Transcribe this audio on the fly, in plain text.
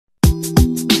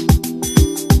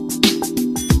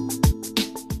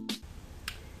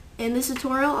In this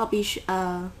tutorial, I'll be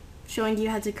showing you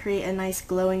how to create a nice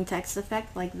glowing text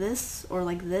effect like this or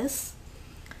like this.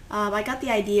 I got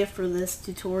the idea for this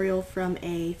tutorial from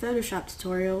a Photoshop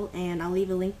tutorial, and I'll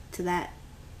leave a link to that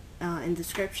in the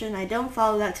description. I don't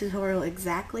follow that tutorial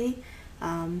exactly,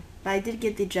 but I did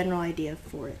get the general idea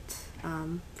for it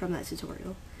from that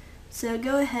tutorial. So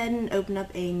go ahead and open up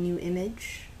a new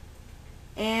image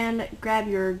and grab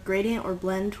your gradient or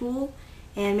blend tool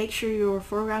and make sure your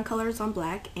foreground color is on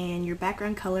black and your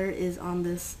background color is on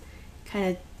this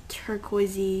kind of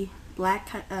turquoisey black,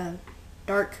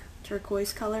 dark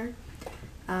turquoise color.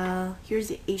 Here's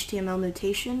the HTML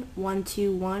notation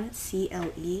 121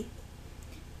 CLE.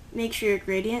 Make sure your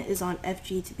gradient is on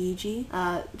FG to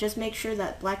BG. Just make sure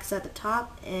that black is at the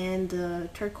top and the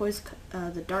turquoise,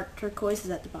 the dark turquoise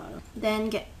is at the bottom. Then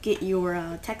get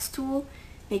your text tool.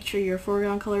 Make sure your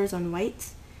foreground color is on white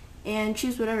and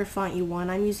choose whatever font you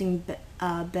want. I'm using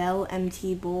Bell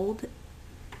MT Bold,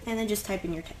 and then just type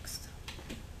in your text.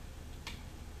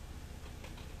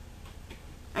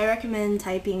 I recommend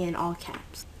typing in all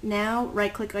caps. Now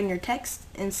right click on your text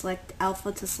and select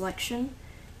Alpha to Selection,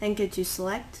 then go to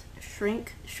Select,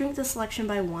 Shrink the selection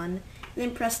by 1,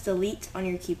 then press Delete on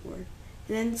your keyboard.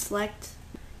 Then select,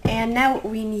 and now what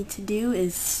we need to do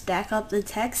is stack up the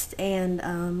text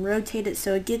and rotate it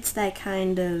so it gets that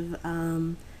kind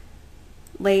of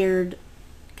layered,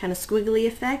 kind of squiggly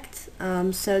effect.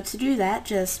 So to do that,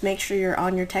 just make sure you're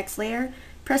on your text layer,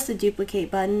 press the duplicate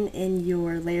button in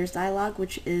your layers dialog,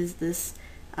 which is this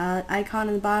icon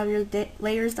in the bottom of your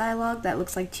layers dialog that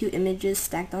looks like two images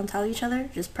stacked on top of each other.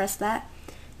 Just press that.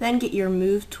 Then get your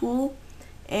move tool,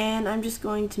 and I'm just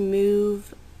going to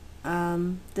move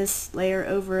this layer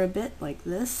over a bit like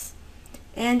this,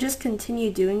 and just continue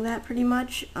doing that pretty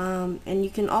much. And you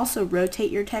can also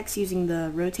rotate your text using the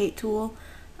rotate tool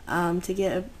to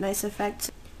get a nice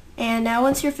effect. And now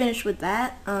once you're finished with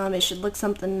that, it should look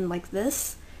something like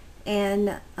this.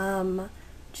 And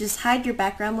just hide your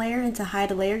background layer, and to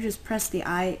hide a layer just press the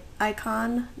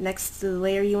icon next to the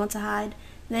layer you want to hide,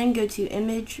 then go to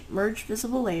Image, Merge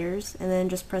Visible Layers, and then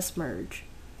just press Merge.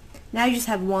 Now you just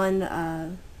have one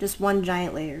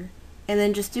giant layer, and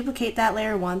then just duplicate that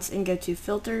layer once and go to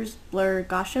Filters, Blur,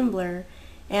 Gaussian Blur,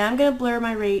 and I'm going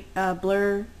to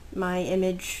blur my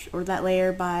image or that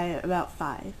layer by about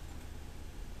 5.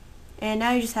 And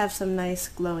now you just have some nice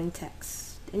glowing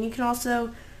text. And you can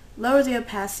also lower the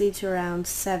opacity to around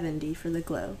 70 for the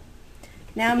glow.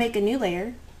 Now make a new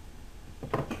layer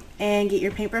and get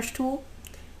your paintbrush tool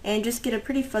and just get a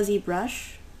pretty fuzzy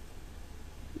brush.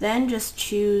 Then just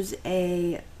choose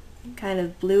a kind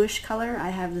of bluish color.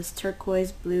 I have this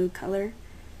turquoise blue color.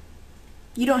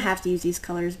 You don't have to use these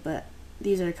colors, but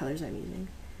these are the colors I'm using.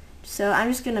 So I'm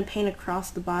just going to paint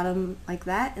across the bottom like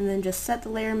that, and then just set the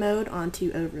layer mode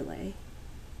onto overlay.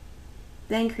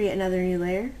 Then create another new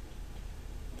layer,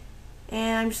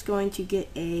 and I'm just going to get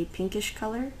a pinkish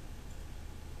color,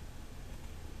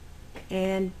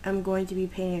 and I'm going to be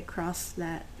painting across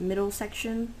that middle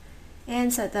section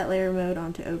and set that layer mode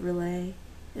onto overlay.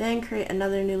 Then create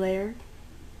another new layer,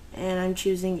 and I'm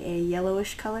choosing a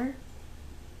yellowish color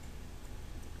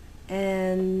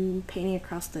and painting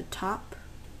across the top.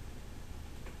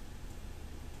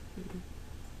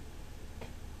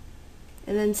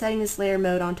 And then setting this layer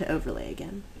mode onto overlay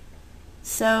again.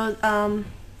 So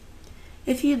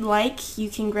if you'd like, you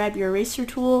can grab your eraser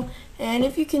tool, and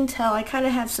if you can tell, I kind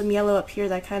of have some yellow up here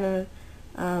that kind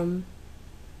of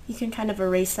you can kind of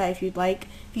erase that if you'd like,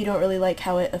 if you don't really like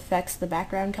how it affects the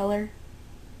background color.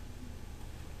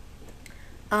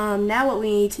 Now what we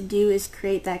need to do is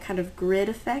create that kind of grid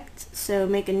effect. So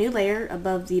make a new layer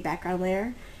above the background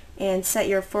layer and set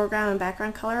your foreground and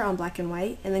background color on black and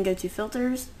white, and then go to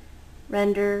Filters,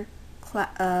 Render,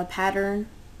 Pattern,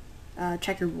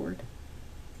 Checkerboard.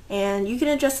 And you can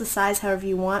adjust the size however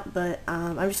you want, but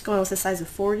I'm just going with the size of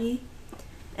 40,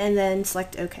 and then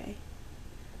select OK.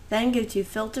 Then go to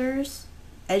Filters,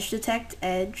 Edge Detect,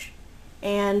 Edge,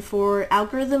 and for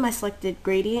algorithm I selected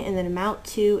Gradient and then Amount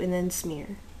to and then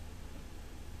Smear.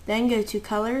 Then go to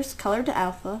Colors, Color to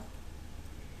Alpha,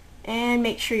 and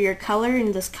make sure your color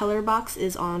in this color box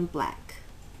is on black.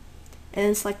 And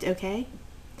then select OK.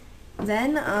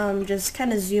 Then just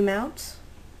kind of zoom out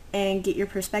and get your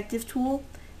perspective tool,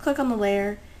 click on the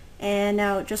layer, and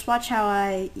now just watch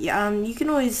how you can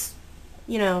always,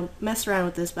 mess around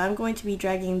with this, but I'm going to be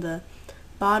dragging the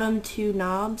bottom two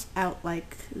knobs out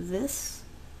like this,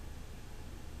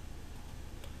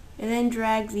 and then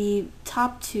drag the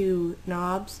top two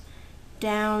knobs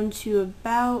down to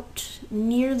about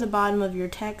near the bottom of your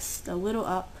text, a little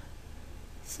up,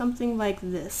 something like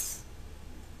this.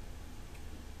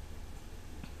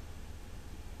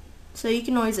 So you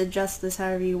can always adjust this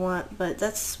however you want, but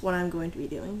that's what I'm going to be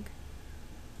doing.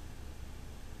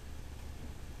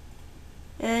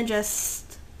 And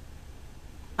just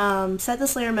set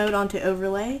this layer mode onto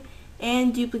overlay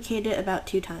and duplicate it about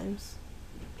 2 times.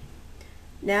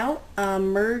 Now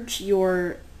merge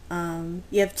your,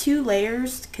 you have 2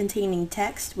 layers containing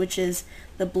text, which is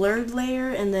the blurred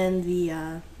layer and then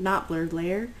the not blurred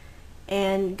layer,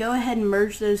 and go ahead and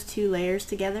merge those 2 layers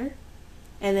together,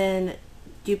 and then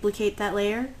duplicate that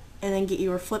layer, and then get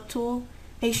your flip tool.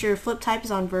 Make sure your flip type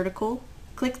is on vertical,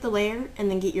 click the layer,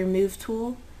 and then get your move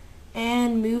tool,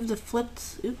 and move the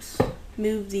flipped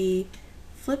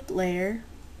layer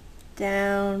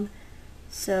down,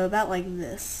 so about like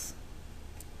this.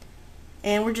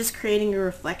 And we're just creating a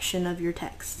reflection of your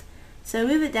text. So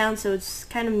move it down so it's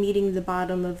kind of meeting the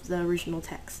bottom of the original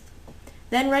text.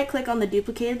 Then right click on the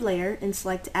duplicated layer and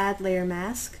select Add Layer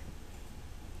Mask.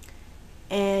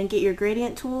 And get your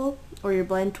gradient tool or your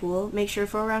blend tool. Make sure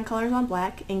foreground color is on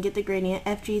black and get the gradient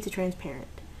FG to transparent.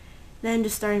 Then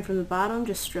just starting from the bottom,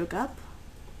 just stroke up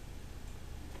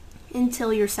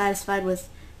until you're satisfied with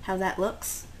how that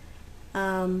looks.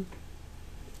 And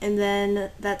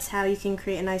then that's how you can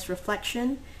create a nice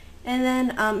reflection. And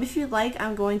then if you'd like,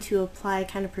 I'm going to apply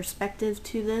kind of perspective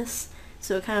to this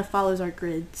so it kind of follows our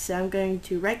grid. So I'm going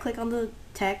to right click on the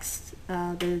text,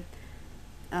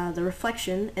 the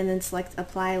reflection, and then select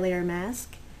Apply Layer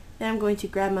Mask. Then I'm going to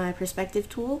grab my perspective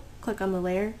tool, click on the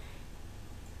layer,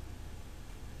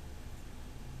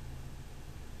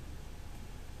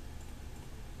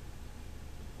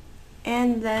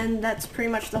 and then that's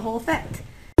pretty much the whole effect.